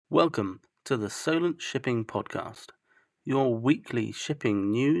Welcome to the Solent Shipping Podcast, your weekly shipping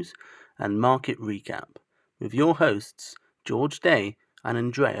news and market recap, with your hosts George Day and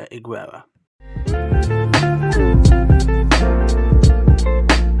Andrea Iguera.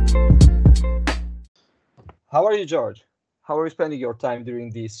 How are you, George? How are you spending your time during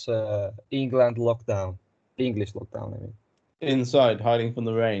this England lockdown? English lockdown, I mean. Inside, hiding from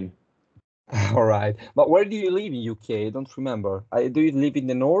the rain. All right. But where do you live in UK? I don't remember. Do you live in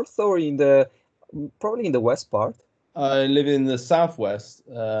the north or probably in the west part? I live in the southwest.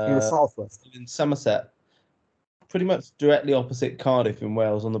 In the southwest. In Somerset, pretty much directly opposite Cardiff in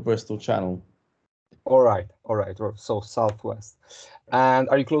Wales on the Bristol Channel. All right. So southwest. And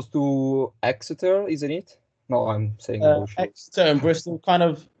are you close to Exeter, isn't it? No, I'm saying Exeter and Bristol kind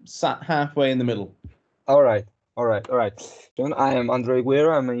of sat halfway in the middle. All right. John, I am Andrea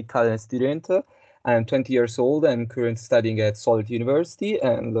Guerra. I'm an Italian student. I'm 20 years old. I'm currently studying at Solent University.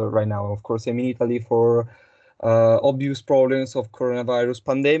 And right now, of course, I'm in Italy for obvious problems of coronavirus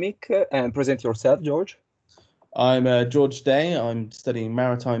pandemic. And present yourself, George. I'm George Day. I'm studying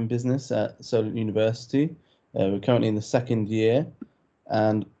maritime business at Solent University. We're currently in the second year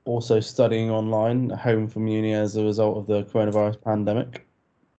and also studying online, home from uni as a result of the coronavirus pandemic.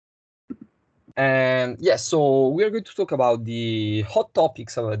 And yes, so we are going to talk about the hot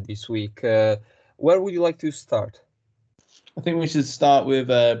topics about this week. Where would you like to start? I think we should start with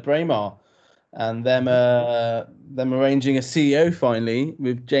Braemar and them arranging a CEO finally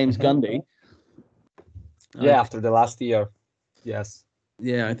with James Gundy. Yeah, after the last year. Yes.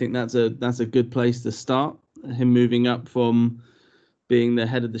 Yeah, I think that's a good place to start. Him moving up from being the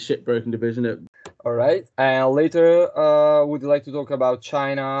head of the shipbroking division. All right. And later, would you like to talk about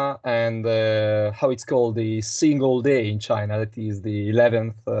China and how it's called the single day in China? That is the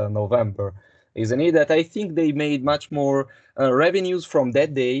 11th November, isn't it? That I think they made much more revenues from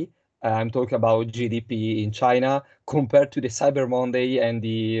that day. I'm talking about GDP in China compared to the Cyber Monday and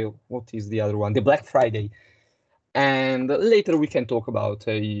what is the other one? The Black Friday. And later we can talk about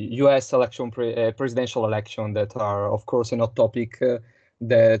U.S. election, presidential election that are, of course, a hot topic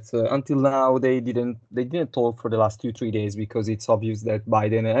that until now they didn't talk for the last 2-3 days because it's obvious that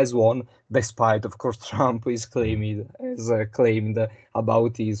Biden has won, despite, of course, Trump is claimed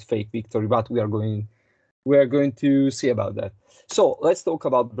about his fake victory. But we are going to see about that. So let's talk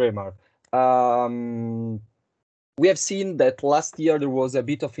about Braemar. We have seen that last year there was a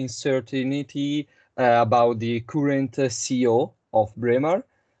bit of uncertainty about the current CEO of Braemar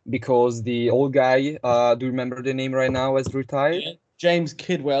because the old guy, do you remember the name right now, has retired? Yeah, James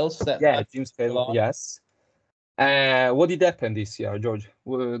Kidwell stepped back. James Kidwell, yes. What did happen this year, George?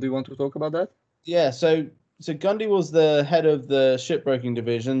 Do you want to talk about that? Yeah, so Gundy was the head of the shipbroking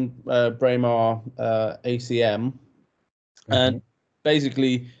division, Braemar ACM. And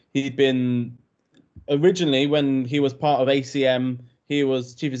basically he'd been, originally when he was part of ACM, he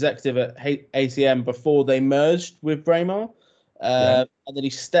was chief executive at ACM before they merged with Braemar. And then he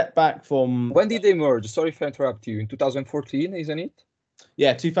stepped back from... When did they merge? Sorry if I interrupt you. In 2014, isn't it?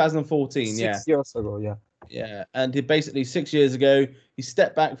 Yeah, 2014, 6 years ago, yeah. Yeah, and basically 6 years ago, he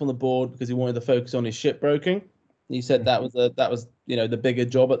stepped back from the board because he wanted to focus on his shipbroking. He said that was the bigger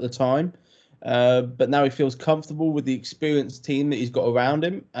job at the time. But now he feels comfortable with the experienced team that he's got around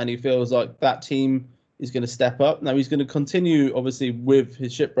him, and he feels like that team is going to step up. Now he's going to continue, obviously, with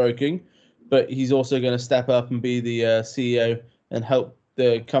his shipbroking, but he's also going to step up and be the CEO and help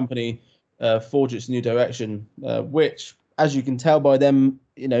the company forge its new direction, which, as you can tell by them,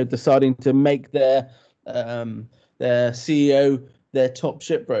 deciding to make their CEO their top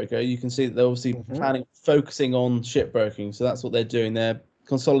shipbroker, you can see that they're obviously focusing on shipbroking. So that's what they're doing. They're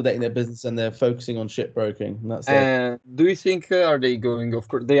consolidating their business and they're focusing on shipbroking. Do you think of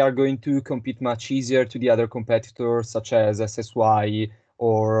course they are going to compete much easier to the other competitors such as SSY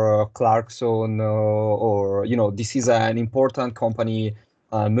or Clarkson or this is an important company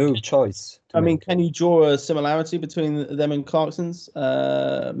move choice? Can you draw a similarity between them and Clarkson's?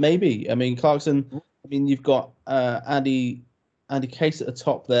 Maybe. Clarkson. You've got Andy Case at the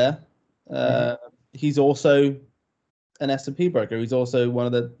top there. He's also an S&P broker. He's also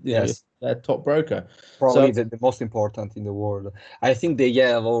one of their top broker. Probably the most important in the world. I think they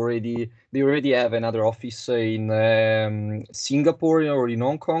already have another office in Singapore or in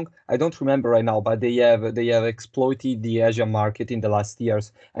Hong Kong. I don't remember right now, but they have exploited the Asian market in the last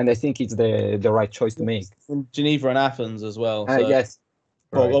years, and I think it's the right choice to make. In Geneva and Athens as well. Yes,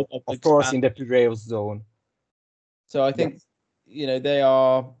 right. Of course, in the Piraeus zone. So I think they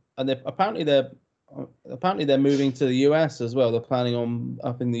are, and apparently they're apparently they're moving to the US as well. They're planning on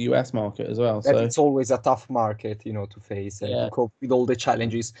up in the US market as well. That So it's always a tough market, to face and Yeah. to cope with all the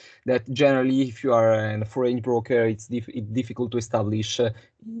challenges that generally, if you are a foreign broker, it's difficult to establish in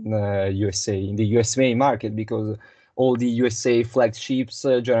USA, in the USA market, because all the USA flagships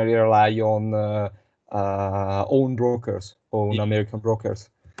generally rely on own brokers, own Yeah. American brokers.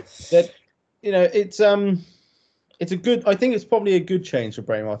 that it's a good. I think it's probably a good change for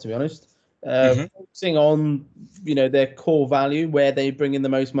Braemar, to be honest. Focusing on their core value, where they bring in the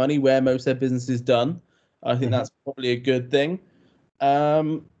most money, where most of their business is done. I think that's probably a good thing.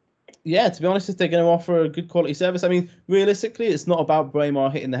 Yeah, to be honest, if they're going to offer a good quality service, I mean, realistically, it's not about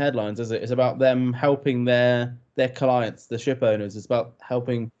Braemar hitting the headlines, is it? It's about them helping their clients, the ship owners. It's about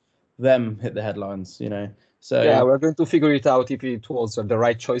helping them hit the headlines. So yeah, we're going to figure it out if it was the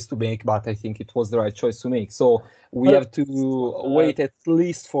right choice to make, but I think it was the right choice to make. So we have to wait at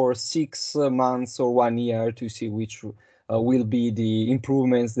least for 6 months or 1 year to see which will be the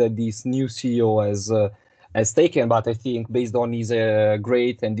improvements that this new CEO has taken. But I think based on his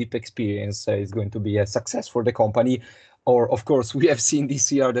great and deep experience, it's going to be a success for the company. Or, of course, we have seen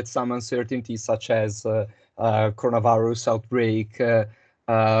this year that some uncertainties such as coronavirus outbreak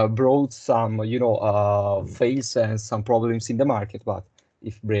brought some, fails and some problems in the market. But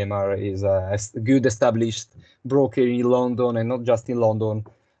if Braemar is a good established broker in London and not just in London,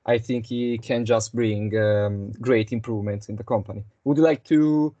 I think he can just bring great improvements in the company. Would you like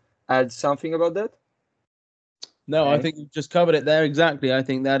to add something about that? No, I think you've just covered it there exactly. I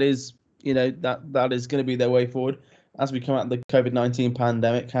think that is, that is going to be their way forward as we come out of the COVID-19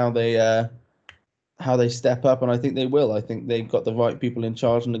 pandemic. How they step up, and I think they will. I think they've got the right people in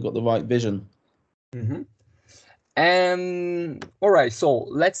charge and they've got the right vision. All right, so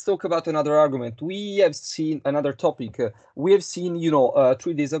let's talk about another argument. We have seen another topic. We have seen,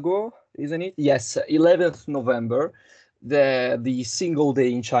 3 days ago, isn't it? Yes, 11th November, the single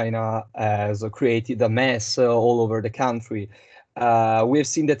day in China has created a mess all over the country. We have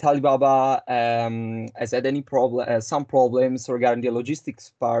seen that Alibaba has had some problems regarding the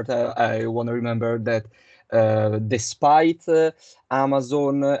logistics part. I want to remember that despite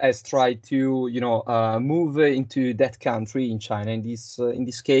Amazon has tried to move into that country in China. In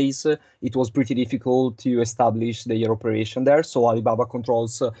this case, it was pretty difficult to establish their operation there. So Alibaba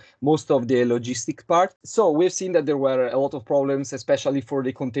controls most of the logistic part. So we've seen that there were a lot of problems, especially for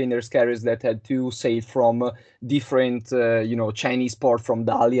the container carriers that had to sail from different Chinese port, from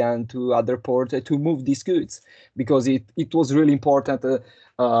Dalian to other port, to move these goods, because it was really important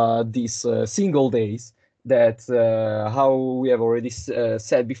these single days that how we have already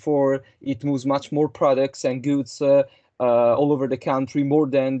said before, it moves much more products and goods all over the country, more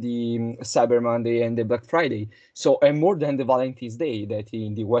than the Cyber Monday and the Black Friday. So, and more than the Valentine's Day, that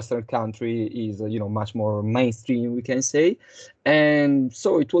in the Western country is much more mainstream, we can say. And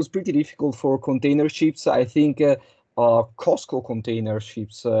so it was pretty difficult for container ships. I think COSCO container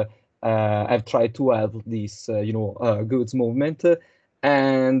ships have tried to have this goods movement.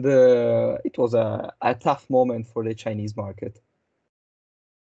 And it was a tough moment for the Chinese market.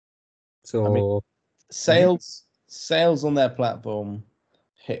 So, I mean, sales on their platform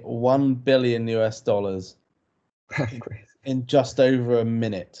hit $1 billion in just over a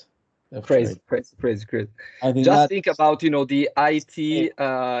minute. Crazy. I think just think about the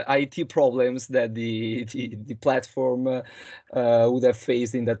IT problems that the platform would have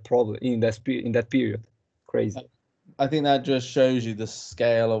faced in that period. Crazy. I think that just shows you the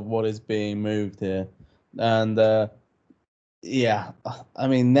scale of what is being moved here. And yeah, I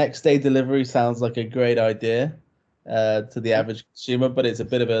mean, next day delivery sounds like a great idea to the average consumer, but it's a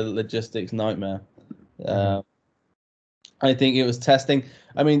bit of a logistics nightmare. I think it was testing.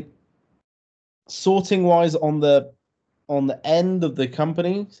 I mean, sorting wise on the end of the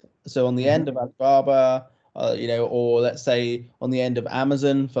company, so on the end of Alibaba, or let's say on the end of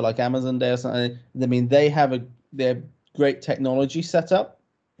Amazon, for like Amazon Day or something. I mean, they have their great technology set up,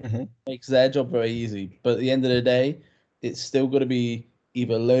 makes their job very easy. But at the end of the day, it's still got to be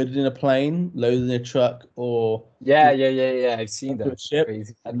either loaded in a plane, loaded in a truck, or I've seen that ship.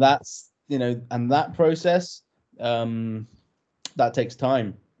 Crazy. And that's and that process that takes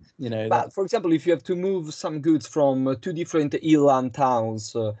time. But for example, if you have to move some goods from 2 different inland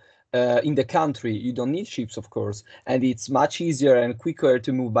towns in the country, you don't need ships, of course, and it's much easier and quicker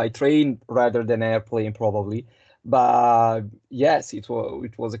to move by train rather than airplane, probably. But yes, it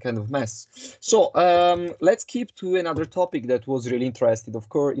was a kind of mess. So let's keep to another topic that was really interesting, of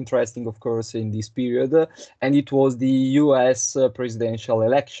course, in this period, and it was the U.S. Presidential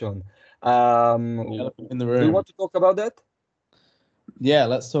election. In the room. Do you want to talk about that? Yeah,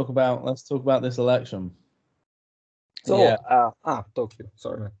 let's talk about this election. So, Yeah. Tokyo.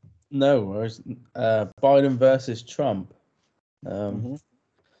 Sorry. No worries. Biden versus Trump.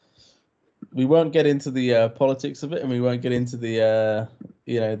 We won't get into the politics of it, and we won't get into the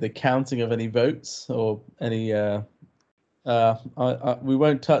the counting of any votes or any. We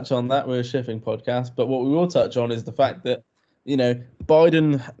won't touch on that. We're a shipping podcast, but what we will touch on is the fact that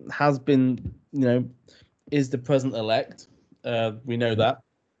Biden has been is the president-elect. We know that,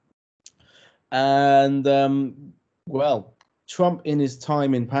 and well, Trump in his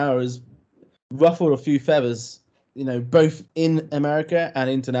time in power has ruffled a few feathers, both in America and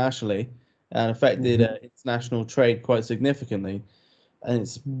internationally, and affected international trade quite significantly. And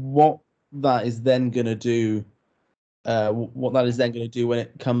it's what that is then going to do. What that is then going to do when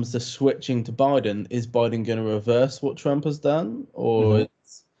it comes to switching to Biden. Is Biden going to reverse what Trump has done, or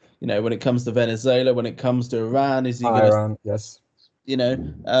it's, when it comes to Venezuela, when it comes to Iran, is he going to? Iran, yes.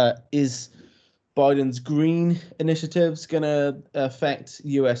 Is Biden's green initiatives going to affect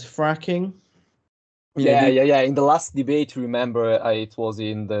U.S. fracking? Yeah. In the last debate, remember, it was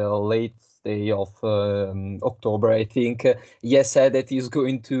in the late day of October, I think. He said that he's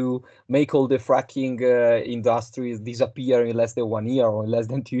going to make all the fracking industries disappear in less than 1 year or in less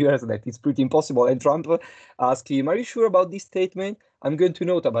than 2 years. That is pretty impossible. And Trump asked him, "Are you sure about this statement?" "I'm going to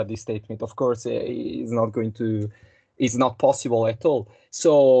note about this statement." Of course, he's not going to. It's not possible at all.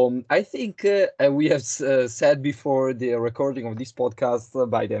 So I think we have said before the recording of this podcast,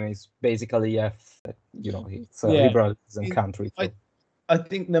 Biden is basically it's a liberalism country. So. I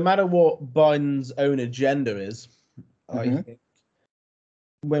think no matter what Biden's own agenda is, I think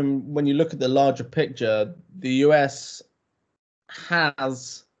when you look at the larger picture, the US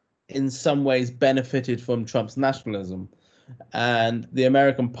has in some ways benefited from Trump's nationalism, and the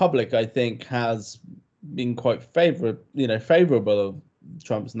American public, I think, has been quite favorable of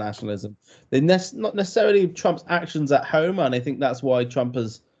Trump's nationalism. Not necessarily Trump's actions at home, and I think that's why Trump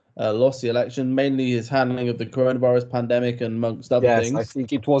has lost the election, mainly his handling of the coronavirus pandemic and amongst other things. Yes, I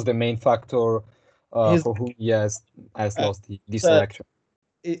think it was the main factor for whom he has lost this election.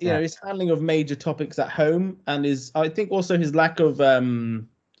 His handling of major topics at home, and I think also his lack of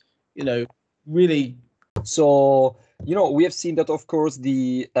really. So we have seen that, of course,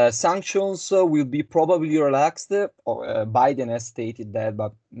 the sanctions will be probably relaxed. Biden has stated that,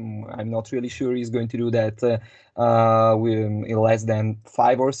 but I'm not really sure he's going to do that in less than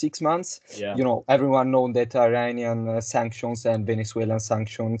 5 or 6 months. Yeah. Everyone knows that Iranian sanctions and Venezuelan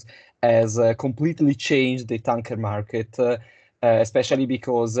sanctions has completely changed the tanker market. Especially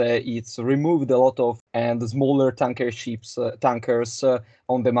because it's removed a lot of and smaller tankers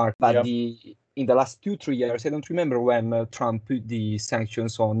on the market. But in the last 2-3 years, I don't remember when Trump put the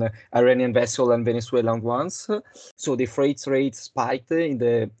sanctions on Iranian vessel and Venezuelan ones. So the freight rate spiked in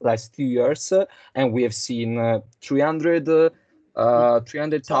the last 2 years, and we have seen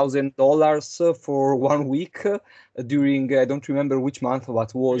 $300,000 for 1 week during I don't remember which month,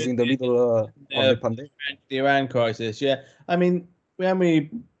 but was in the middle of the pandemic. The Iran crisis, yeah. I mean, when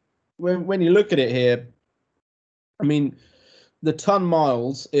you look at it here, I mean, the ton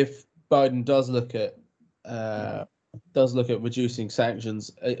miles, if Biden does look at reducing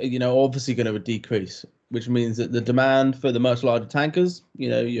sanctions, obviously going to decrease, which means that the demand for the much larger tankers,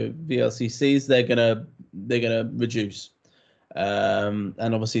 your VLCCs, they're gonna reduce, and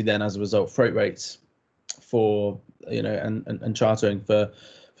obviously then as a result, freight rates for and chartering for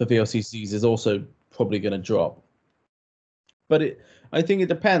VLCCs is also probably going to drop. But I think it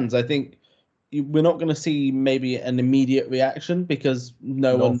depends. I think we're not going to see maybe an immediate reaction because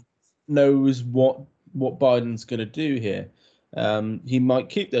no one knows what Biden's going to do here. He might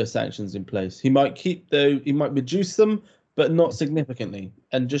keep those sanctions in place. He might reduce them, but not significantly,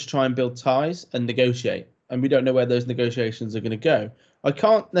 and just try and build ties and negotiate. And we don't know where those negotiations are going to go. I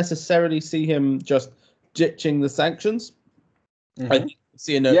can't necessarily see him just ditching the sanctions. I think we'll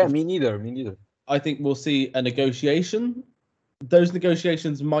see me neither. I think we'll see a negotiation. Those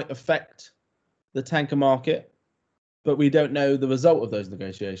negotiations might affect the tanker market, but we don't know the result of those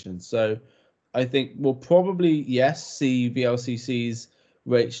negotiations. So I think we'll probably, see VLCCs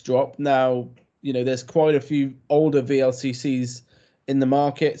rates drop. Now, there's quite a few older VLCCs in the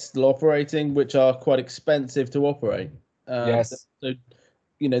market still operating, which are quite expensive to operate. Yes. So,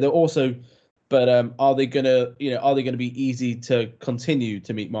 they're also, but are they gonna be easy to continue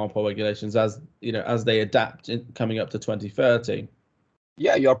to meet MARPOL regulations as they adapt coming up to 2030?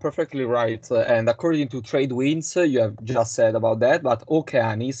 Yeah, you are perfectly right. And according to TradeWinds, you have just said about that, but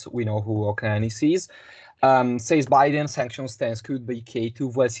Okeanis, we know who Okeanis is, says Biden sanction stance could be key to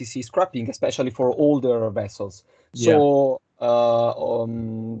VLCC scrapping, especially for older vessels. So if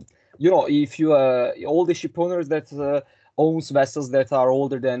you all the ship owners that owns vessels that are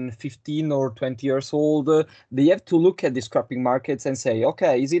older than 15 or 20 years old, they have to look at the scrapping markets and say,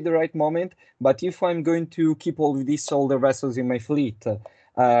 okay, is it the right moment? But if I'm going to keep all of these older vessels in my fleet, do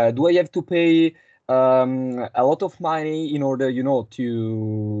I have to pay a lot of money in order,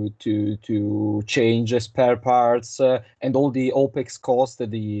 to change spare parts and all the OPEX costs,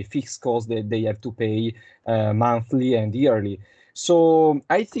 the fixed costs that they have to pay monthly and yearly. So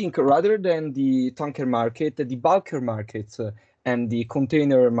I think rather than the tanker market, the bulker market and the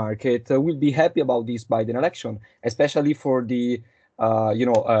container market will be happy about this Biden election, especially for the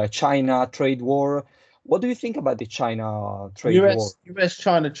China trade war. What do you think about the China trade war?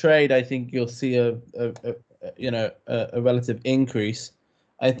 US-China trade, I think you'll see a relative increase.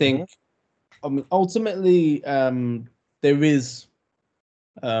 I think, I mean, ultimately, there is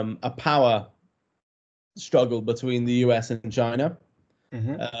a power struggle between the US and China.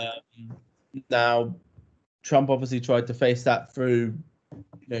 Now, Trump obviously tried to face that through,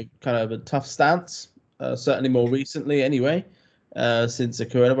 kind of a tough stance. Certainly more recently, anyway, since the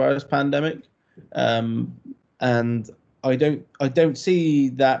coronavirus pandemic. And I don't see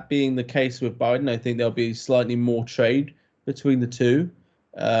that being the case with Biden. I think there'll be slightly more trade between the two,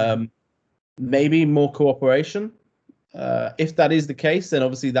 maybe more cooperation. If that is the case, then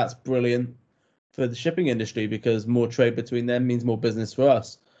obviously that's brilliant for the shipping industry because more trade between them means more business for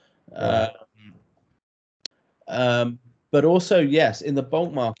us. But also, yes, in the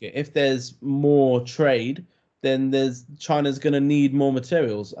bulk market, if there's more trade, then China's going to need more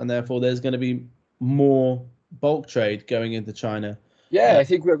materials, and therefore there's going to be more bulk trade going into China. Yeah, I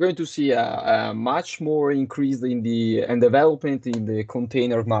think we're going to see a much more increase in the development in the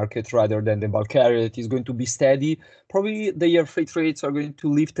container market rather than the bulk carrier. It is going to be steady. Probably the air freight rates are going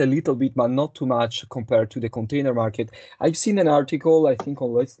to lift a little bit, but not too much compared to the container market. I've seen an article, I think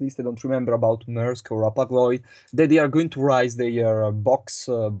on Let's List, I don't remember, about Maersk or Hapag-Lloyd, that they are going to rise their box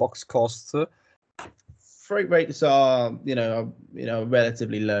costs. Freight rates are,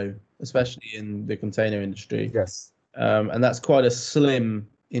 relatively low, especially in the container industry. Yes. And that's quite a slim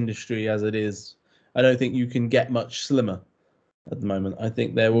industry as it is. I don't think you can get much slimmer at the moment. I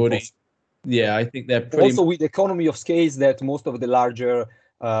think they're already, I think they're pretty. Also, with economy of scale, that most of the larger,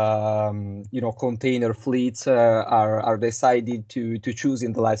 container fleets are decided to choose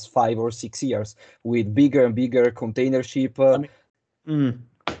in the last 5 or 6 years with bigger and bigger container ship.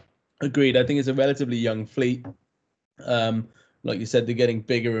 Agreed. I think it's a relatively young fleet. Like you said, they're getting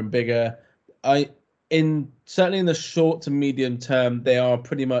bigger and bigger. Certainly in the short to medium term, they are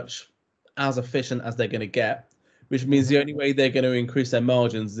pretty much as efficient as they're going to get, which means the only way they're going to increase their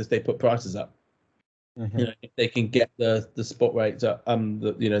margins is if they put prices up. If they can get the spot rates up,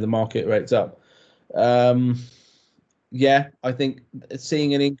 the market rates up. I think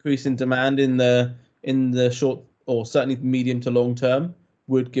seeing an increase in demand in the short or certainly medium to long term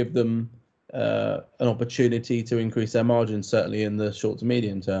would give them an opportunity to increase their margins, certainly in the short to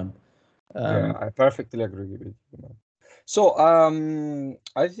medium term. I perfectly agree with you. So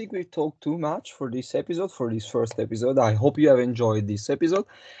I think we've talked too much for this episode, for this first episode. I hope you have enjoyed this episode.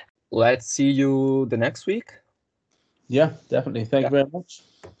 Let's see you the next week. Yeah, definitely. Thank you very much.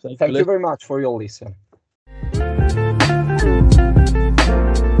 Thank you very much for your listen.